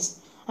employees.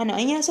 અને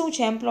અહીંયા શું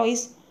છે,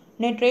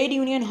 એમ્પ્લોઈઝને ટ્રેડ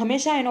યુનિયન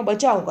હંમેશા એનો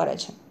બચાવ કરે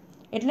છે.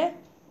 એટલે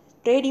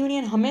ટ્રેડ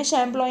યુનિયન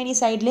હંમેશા એમ્પ્લોયની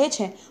સાઈડ લે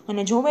છે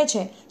અને જોવે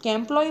છે કે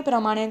એમ્પ્લોય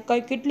પ્રમાણે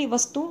કેટલી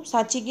વસ્તુ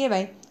સાચી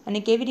કહેવાય અને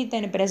કેવી રીતે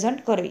એને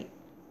પ્રેઝન્ટ કરવી.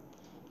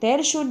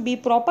 There should be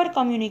proper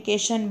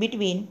communication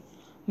between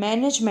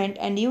management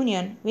and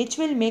union which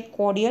will make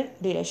cordial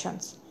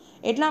relations.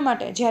 એટલા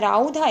માટે જ્યારે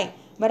આવું થાય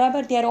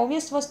બરાબર, ત્યારે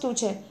ઓબ્વિયસ વસ્તુ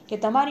છે કે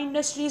તમારી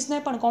ઇન્ડસ્ટ્રીઝને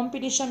પણ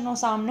કોમ્પિટિશનનો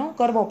સામનો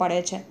કરવો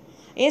પડે છે.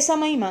 એ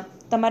સમયમાં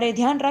તમારે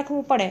ધ્યાન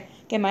રાખવું પડે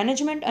કે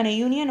મેનેજમેન્ટ અને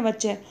યુનિયન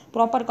વચ્ચે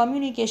પ્રોપર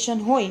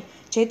કમ્યુનિકેશન હોય,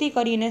 જેથી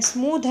કરીને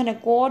સ્મૂધ અને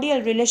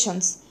કોર્ડિયલ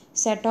રિલેશન્સ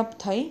સેટઅપ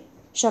થઈ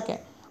શકે.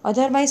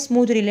 અધરવાઇઝ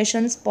સ્મૂધ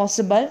રિલેશન્સ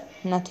પોસિબલ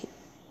નથી.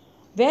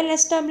 Well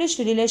established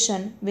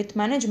relation with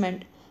management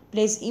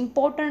plays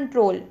important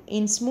role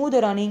in smooth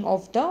running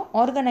of the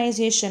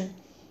organization.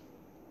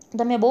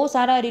 તમે બહુ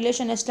સારા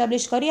રિલેશન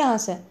એસ્ટાબ્લિશ કર્યા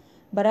હશે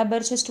બરાબર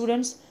છે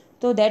સ્ટુડન્ટ્સ,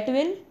 તો that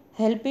will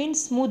help in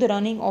smooth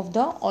running of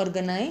the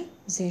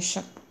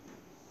organisation.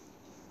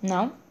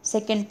 Now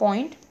second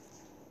point,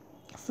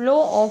 flow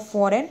of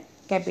foreign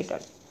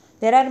capital.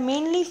 There are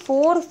mainly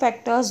 4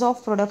 factors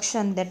of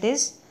production, that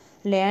is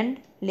land,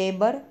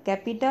 labor,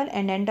 capital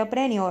and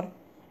entrepreneur,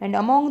 and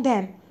among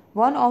them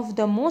one of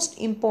the most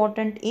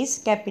important is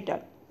capital.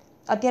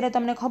 અત્યારે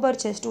તમને ખબર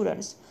છે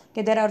students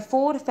કે there are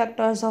 4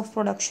 factors of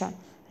production,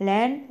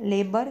 land,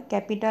 labor,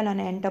 capital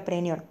અને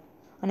entrepreneur.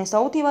 અને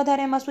સૌથી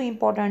વધારે એમાં શું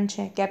ઇમ્પોર્ટન્ટ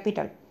છે,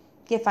 કેપિટલ.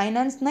 કે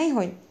ફાઇનાન્સ નહીં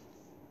હોય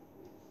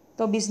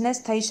તો બિઝનેસ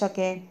થઈ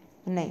શકે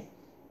નહીં.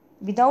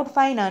 Without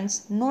finance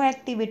no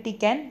activity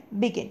can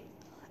begin.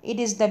 It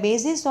is the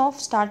basis of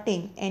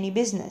starting any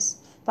business.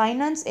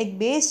 Finance એક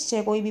બેઝ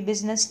છે કોઈ બી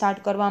બિઝનેસ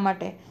સ્ટાર્ટ કરવા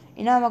માટે,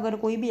 એના વગર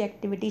કોઈ બી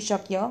એક્ટિવિટી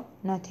શક્ય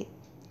નથી.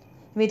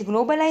 With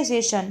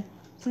globalisation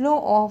flow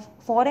of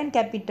foreign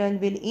capital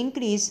will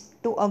increase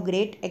to a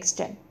great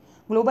extent.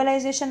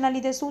 ગ્લોબલાઇઝેશનના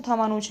લીધે શું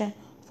થવાનું છે,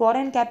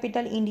 ફોરેન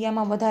કેપિટલ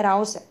ઇન્ડિયામાં વધારે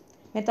આવશે.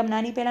 મેં તમને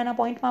નાની પહેલાંના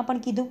પોઈન્ટમાં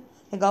પણ કીધું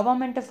કે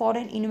ગવર્મેન્ટે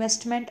ફોરેન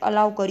ઇન્વેસ્ટમેન્ટ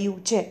અલાઉ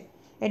કર્યું છે.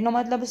 એનો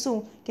મતલબ શું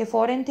કે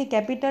ફોરેનથી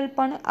કેપિટલ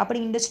પણ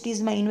આપણી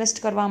ઇન્ડસ્ટ્રીઝમાં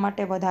ઇન્વેસ્ટ કરવા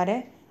માટે વધારે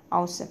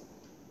આવશે.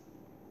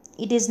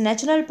 It is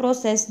natural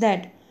process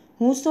that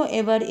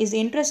whosoever is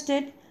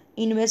interested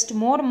invest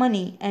more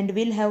money and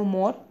will have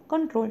more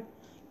control.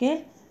 કે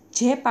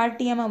જે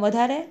પાર્ટી એમાં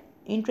વધારે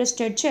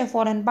ઇન્ટરેસ્ટેડ છે,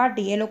 ફોરેન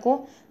પાર્ટી, એ લોકો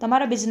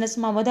તમારા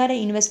બિઝનેસમાં વધારે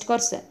ઇન્વેસ્ટ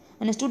કરશે.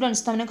 અને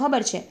સ્ટુડન્ટ્સ તમને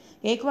ખબર છે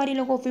એકવાર એ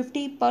લોકો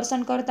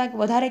 50% કરતાં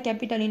વધારે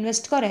કેપિટલ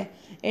ઇન્વેસ્ટ કરે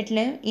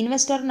એટલે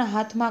ઇન્વેસ્ટરના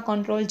હાથમાં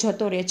કંટ્રોલ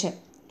જતો રહે છે.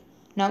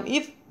 નાઉ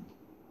if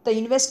the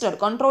investor,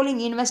 controlling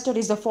investor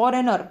is a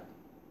foreigner,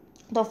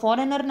 તો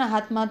ફોરેનરના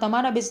હાથમાં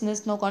તમારા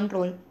બિઝનેસનો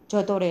કંટ્રોલ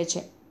જતો રહે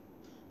છે.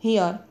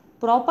 Here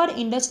proper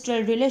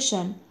industrial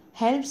relation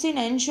helps in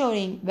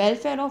ensuring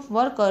welfare of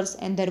workers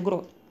and their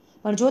growth.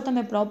 પણ જો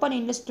તમે પ્રોપર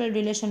ઇન્ડસ્ટ્રીયલ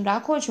રિલેશન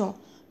રાખો છો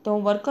તો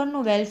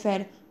વર્કરનું વેલફેર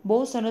બહુ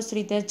સરસ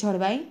રીતે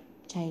જળવાઈ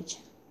જાય છે.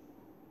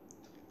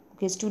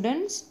 Okay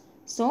students,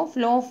 so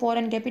flow of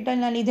foreign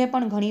કેપિટલના લીધે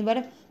પણ ઘણીવાર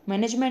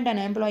મેનેજમેન્ટ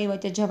અને એમ્પ્લોય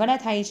વચ્ચે ઝઘડા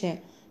થાય છે,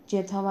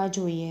 જે થવા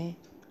જોઈએ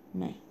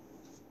નહીં.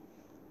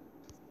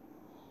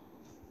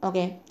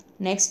 Okay,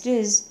 next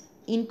is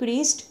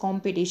increased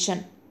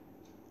competition.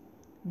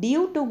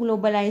 Due to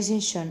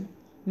globalization,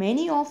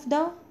 many of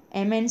the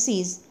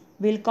MNCs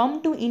will come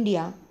to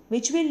India,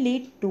 which will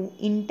lead to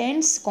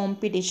intense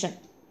competition.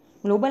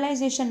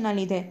 ગ્લોબલાઇઝેશનના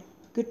લીધે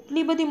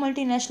કેટલી બધી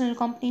મલ્ટીનેશનલ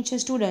કંપની છે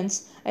સ્ટુડન્ટ્સ,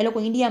 એ લોકો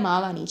ઇન્ડિયામાં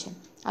આવવાની છે.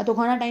 આ તો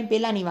ઘણા ટાઈમ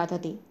પહેલાંની વાત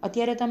હતી.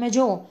 અત્યારે તમે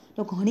જુઓ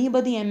તો ઘણી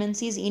બધી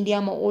MNCs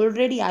ઇન્ડિયામાં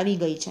ઓલરેડી આવી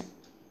ગઈ છે.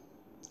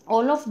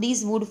 All of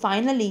this wood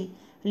finally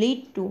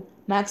lead to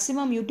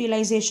maximum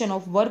utilization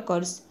of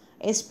workers,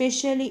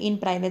 especially in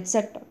private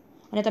sector.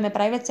 અને તમે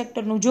પ્રાઇવેટ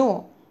સેક્ટરનું જુઓ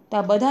તો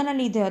આ બધાના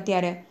લીધે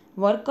અત્યારે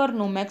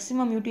વર્કરનું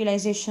મેક્સિમમ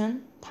યુટિલાઇઝેશન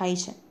થાય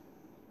છે.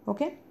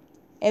 Okay,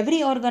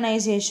 every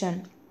organisation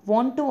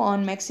want to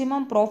earn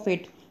maximum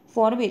profit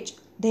four which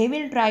they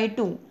will try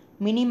to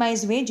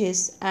minimize wages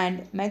and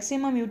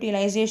maximum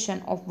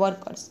utilization of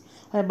workers.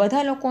 હવે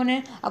બધા લોકોને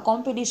આ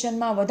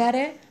કોમ્પિટિશનમાં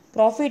વધારે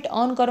પ્રોફિટ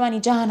અર્ન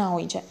કરવાની ચાહના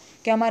હોય છે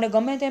કે અમારે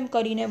ગમે તેમ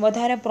કરીને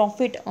વધારે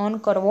પ્રોફિટ અર્ન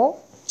કરવો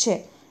છે.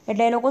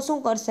 એટલે એ લોકો શું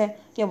કરશે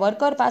કે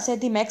વર્કર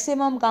પાસેથી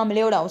મેક્સિમમ કામ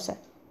લેવડાવશે,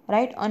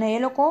 રાઈટ, અને એ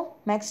લોકો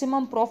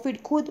મેક્સિમમ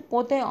પ્રોફિટ ખુદ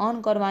પોતે અર્ન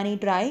કરવાની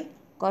ટ્રાય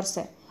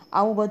કરશે.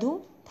 આવું બધું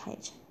થાય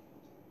છે.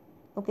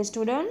 Okay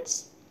students,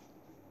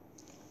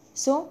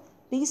 so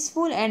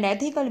peaceful and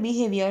ethical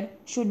behavior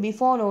should be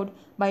followed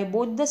by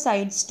both the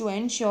sides to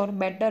ensure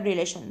better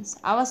relations.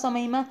 આવા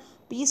સમયમાં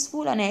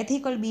પીસફુલ અને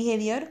એથિકલ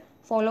બિહેવિયર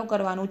ફોલો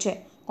કરવાનું છે.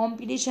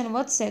 કોમ્પિટિશન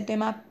વધશે તો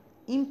એમાં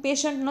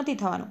ઇમ્પેશન્ટ નથી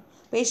થવાનું,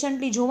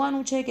 પેશન્ટલી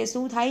જોવાનું છે કે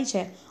શું થાય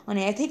છે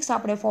અને એથિક્સ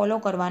આપણે ફોલો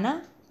કરવાના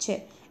છે.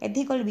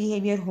 એથિકલ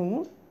બિહેવિયર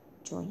હોવું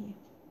જોઈએ.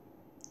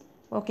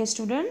 Okay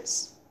students,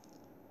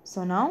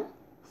 so now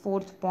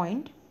fourth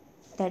point,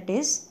 that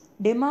is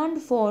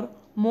demand for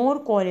more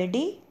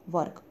quality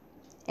work.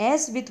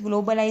 As with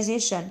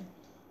globalization,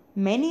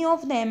 many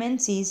of the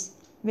MNCs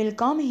will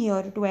come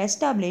here to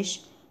establish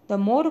the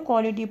more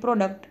quality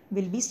product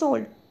will be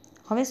sold.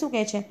 હવે શું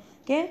કહે છે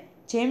કે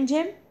જેમ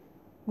જેમ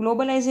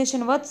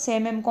globalisation વધશે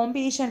એમ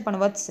competition પણ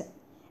વધશે,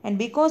 and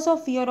because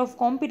of fear of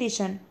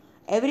competition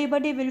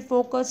everybody will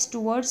focus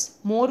towards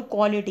more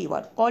quality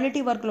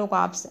work લોકો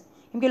આપશે,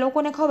 કેમ કે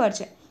લોકોને ખબર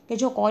છે કે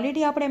જો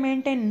ક્વોલિટી આપણે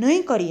મેન્ટેન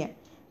નહીં કરીએ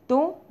તો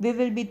we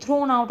will be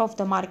thrown out of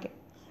the market.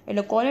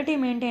 એટલે ક્વોલિટી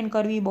મેન્ટેન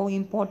કરવી બહુ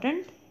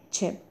ઇમ્પોર્ટન્ટ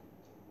છે.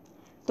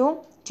 તો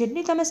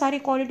જેટલી તમે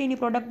સારી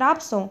ક્વોલિટીની પ્રોડક્ટ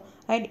આપશો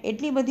રાઈટ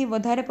એટલી બધી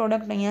વધારે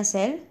પ્રોડક્ટ અહીંયા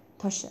સેલ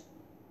થશે.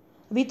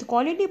 With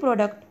quality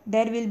product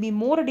there will be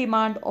more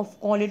demand of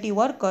quality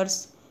workers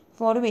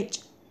four which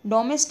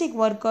domestic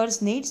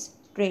workers needs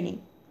training.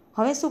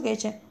 હવે શું કહે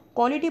છે,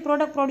 ક્વોલિટી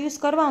પ્રોડક્ટ પ્રોડ્યુસ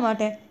કરવા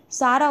માટે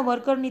સારા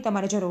વર્કરની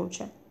તમારે જરૂર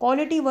છે,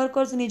 ક્વોલિટી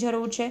વર્કર્સની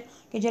જરૂર છે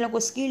કે જે લોકો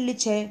સ્કિલ્ડ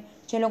છે,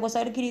 જે લોકો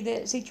સરખી રીતે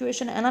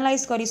સિચ્યુએશન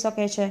એનાલાઇઝ કરી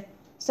શકે છે,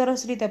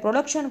 સરસ રીતે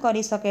પ્રોડક્શન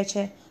કરી શકે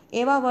છે,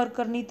 એવા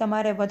વર્કરની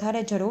તમારે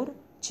વધારે જરૂર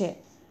છે.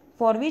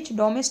 Four which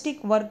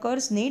domestic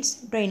workers needs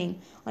training,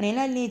 અને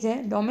એના લીધે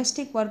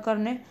ડોમેસ્ટિક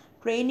વર્કરને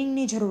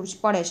ટ્રેનિંગની જરૂર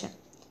પડે છે.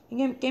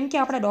 કેમ કે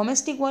આપણે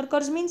ડોમેસ્ટિક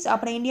વર્કર્સ મીન્સ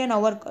આપણે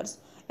ઇન્ડિયાના વર્કર્સ,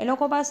 એ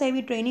લોકો પાસે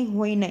એવી ટ્રેનિંગ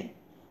હોય નહીં,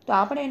 તો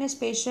આપણે એને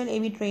સ્પેશિયલ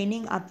એવી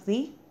ટ્રેનિંગ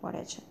આપવી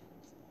પડે છે.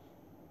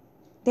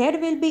 There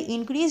will be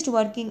increased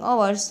working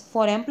hours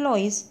for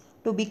employees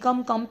to become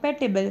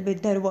compatible with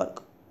their work.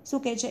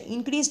 શું કહે છે,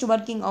 ઇન્ક્રીઝડ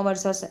વર્કિંગ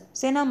અવર્સ હશે.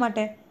 શેના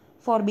માટે?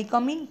 Four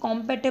becoming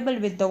કોમ્પેટેબલ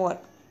with the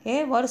work.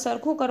 A work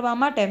સરખું કરવા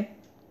માટે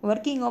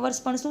વર્કિંગ અવર્સ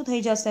પણ શું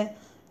થઈ જશે,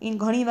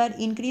 ઘણીવાર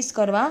ઇન્ક્રીઝ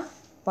કરવા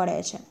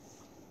પડે છે.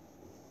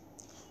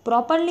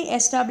 Properly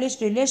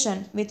established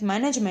relation with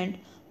management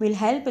will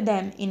help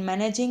them in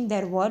managing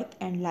their work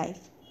and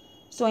life.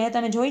 સો અહીંયા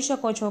તમે જોઈ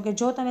શકો છો કે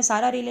જો તમે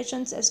સારા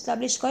રિલેશન્સ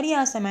એસ્ટાબ્લિશ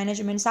કર્યા હશે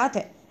મેનેજમેન્ટ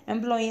સાથે,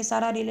 એમ્પ્લોયીએ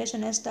સારા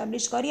રિલેશન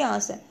એસ્ટાબ્લિશ કર્યા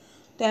હશે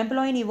તો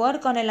એમ્પ્લોયીની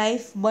વર્ક અને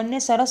લાઈફ બંને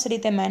સરસ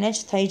રીતે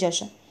મેનેજ થઈ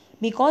જશે.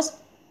 બિકોઝ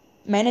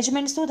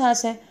મેનેજમેન્ટ શું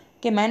થશે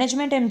કે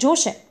મેનેજમેન્ટ એમ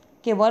જોશે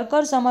કે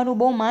વર્કર્સ અમારું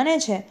બહુ માને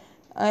છે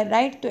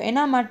રાઈટ, તો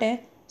એના માટે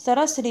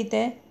સરસ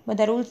રીતે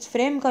બધા રૂલ્સ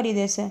ફ્રેમ કરી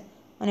દેશે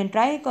અને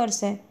ટ્રાય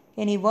કરશે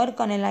કે એની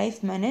વર્ક અને લાઈફ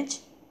મેનેજ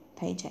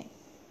થઈ જાય.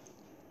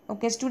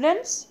 Okay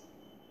students,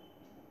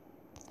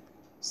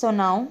 so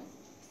now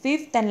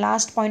fifth and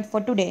last point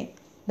for today,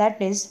 that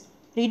is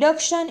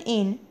reduction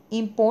in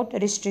import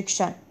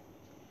restriction.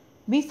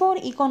 Before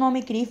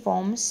economic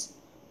reforms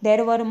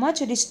there were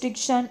much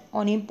restriction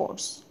on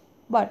imports,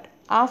 but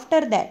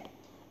after that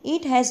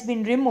it has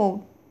been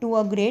removed to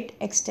a great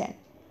extent.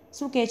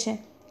 શું કહે છે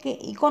કે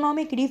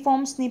economic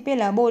રિફોર્મ્સની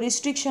પહેલાં બહુ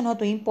restriction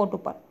હતું import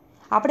ઉપર.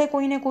 આપણે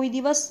કોઈને કોઈ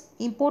દિવસ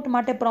ઇમ્પોર્ટ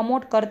માટે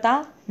પ્રમોટ કરતા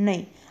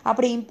નહીં,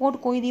 આપણે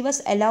ઇમ્પોર્ટ કોઈ દિવસ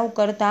એલાઉ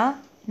કરતા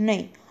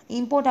નહીં,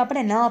 ઇમ્પોર્ટ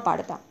આપણે ના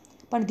પાડતા.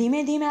 પણ ધીમે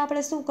ધીમે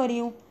આપણે શું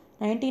કર્યું,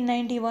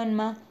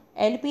 1991માં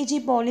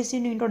LPG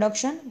પોલિસીનું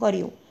ઇન્ટ્રોડક્શન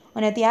કર્યું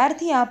અને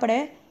ત્યારથી આપણે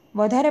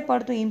વધારે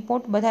પડતું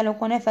ઇમ્પોર્ટ બધા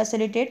લોકોને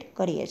ફેસિલિટેટ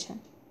કરીએ છીએ.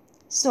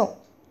 So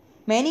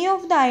many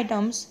of the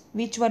items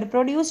which var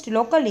produced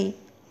locally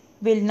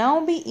will now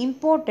B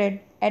imported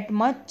at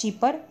much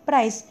cheaper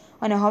price.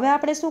 અને હવે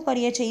આપણે શું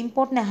કરીએ છીએ,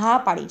 ઇમ્પોર્ટને હા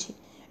પાડી છે,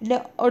 એટલે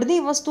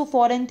અડધી વસ્તુ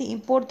ફોરેનથી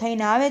ઇમ્પોર્ટ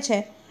થઈને આવે છે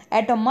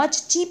at a much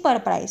cheaper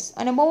price,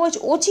 અને બહુ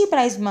જ ઓછી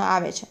પ્રાઇસમાં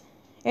આવે છે.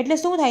 એટલે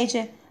શું થાય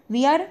છે,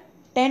 we are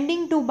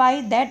tending two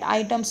by that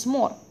items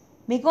more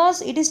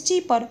because it is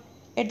cheaper.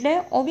 એટલે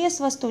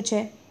ઓબ્વિયસ વસ્તુ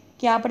છે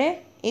કે આપણે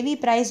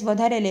એવી પ્રાઇસ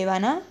વધારે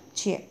લેવાના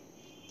છીએ.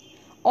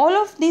 All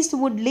of this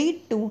wood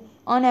lead to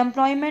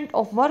unemployment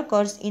of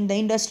workers in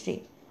the industry.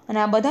 અને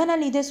આ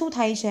બધાના લીધે શું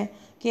થાય છે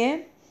કે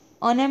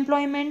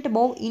અનએમ્પ્લોયમેન્ટ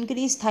બહુ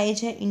ઇન્ક્રીઝ થાય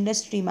છે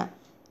ઇન્ડસ્ટ્રીમાં,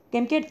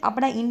 કેમ કે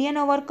આપણા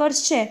ઇન્ડિયાના વર્કર્સ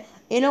છે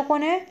એ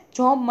લોકોને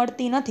જોબ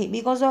મળતી નથી,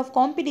 બિકોઝ ઓફ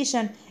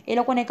કોમ્પિટિશન એ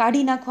લોકોને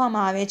કાઢી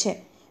નાખવામાં આવે છે,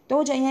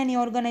 તો જ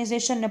અહીંયાની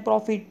ઓર્ગેનાઇઝેશનને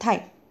પ્રોફિટ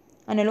થાય.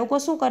 અને લોકો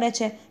શું કરે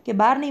છે કે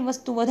બહારની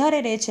વસ્તુ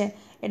વધારે રહે છે,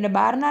 એટલે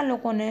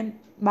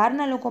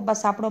બહારના લોકો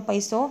પાસે આપણો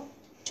પૈસો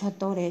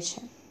જતો રહે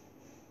છે.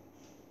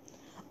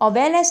 A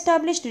well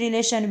established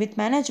relation with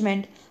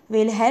management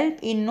will help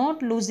in not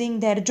losing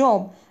their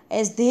job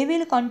as they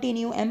will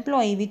continue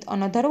employee with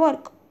another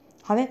work.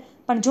 હવે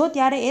પણ જો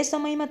ત્યારે એ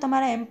સમયમાં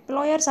તમારા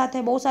એમ્પ્લોયર સાથે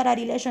બહુ સારા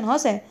રિલેશન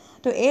હશે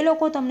તો એ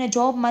લોકો તમને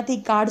જોબમાંથી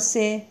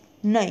કાઢશે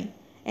નહીં,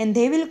 and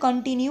they will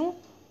continue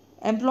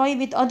employ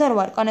with other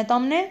work. અને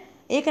તમને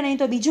એક નહીં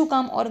તો બીજું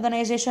કામ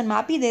ઓર્ગેનાઇઝેશનમાં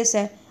આપી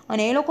દેશે,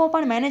 અને એ લોકો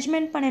પણ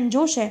મેનેજમેન્ટ પણ એમ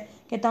જોશે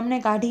કે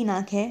તમને કાઢી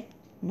નાખે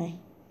નહીં.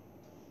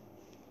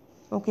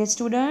 Okay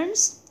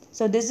students,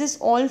 so this is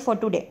all four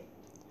today.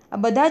 આ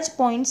બધા જ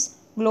points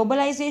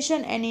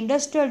globalisation and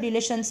industrial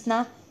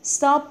રિલેશન્સના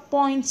sub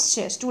points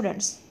છે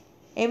students.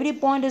 Every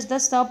point is the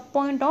sub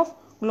point of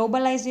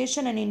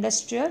globalization and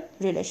industrial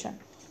relation.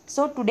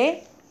 So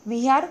today we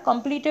have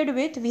completed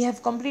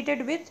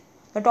with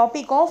the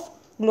topic of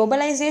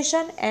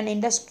globalization and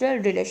industrial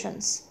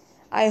relations.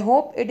 I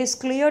hope it is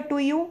clear to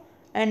you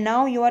and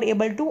now you are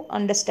able to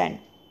understand.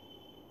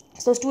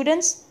 So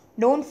students,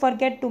 don't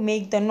forget to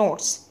make the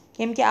notes,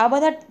 કેમ કે આ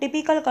બધા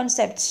typical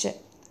concepts છે.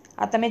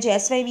 આ તમે જે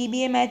SY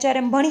બીબીએમાં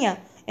HRM ભણ્યા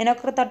એના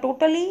કરતાં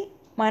totally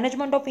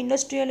management of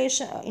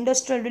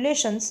industrial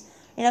relations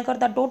એના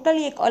કરતાં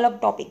ટોટલી એક અલગ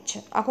ટોપિક છે,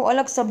 આખો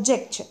અલગ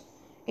સબ્જેક્ટ છે.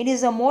 It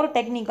is a more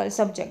technical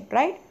subject,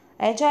 right.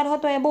 HR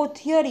હતો એ બહુ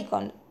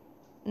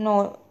થિયરિકલનો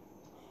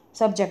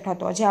સબ્જેક્ટ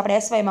હતો જે આપણે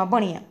એસવાયમાં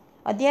ભણ્યા.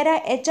 અત્યારે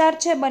HR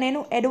છે પણ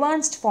એનું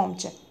એડવાન્સ્ડ ફોર્મ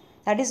છે,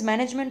 that is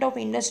management of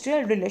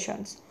industrial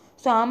relations.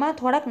 સો આમાં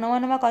થોડાક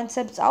નવા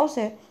કોન્સેપ્ટ્સ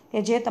આવશે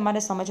કે જે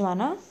તમારે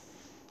સમજવાના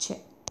છે.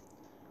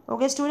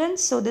 Okay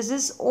students, so this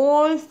is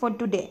all for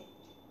today.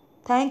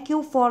 Thank you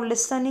for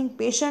listening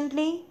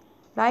patiently,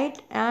 right?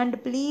 And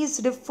please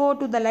refer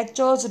to the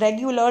lectures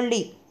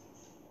regularly.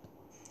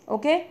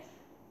 Okay?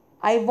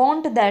 I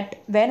want that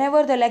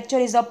whenever the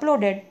lecture is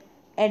uploaded,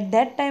 at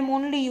that time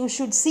only you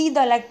should see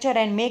the lecture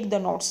and make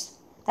the notes.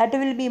 That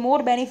will be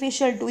more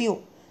beneficial to you.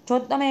 જો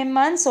તમે એમ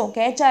માનશો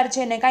કે HR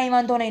છે ને કાંઈ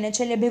વાંધો નહીં ને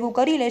છેલ્લે ભેગું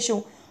કરી લેશું,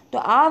 તો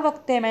આ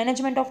વખતે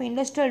મેનેજમેન્ટ ઓફ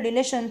ઇન્ડસ્ટ્રીયલ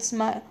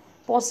રિલેશન્સમાં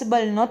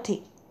પોસિબલ નથી.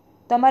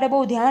 તમારે બહુ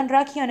ધ્યાન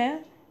રાખી અને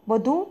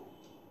બધું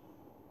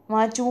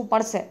વાંચવું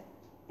પડશે.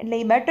 એટલે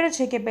એ બેટર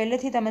છે કે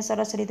પહેલેથી તમે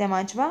સરસ રીતે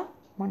વાંચવા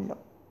માંડો.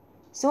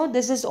 So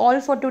this is all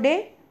four today.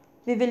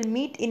 We will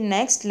meet in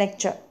next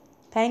lecture.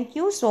 Thank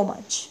you so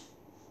much.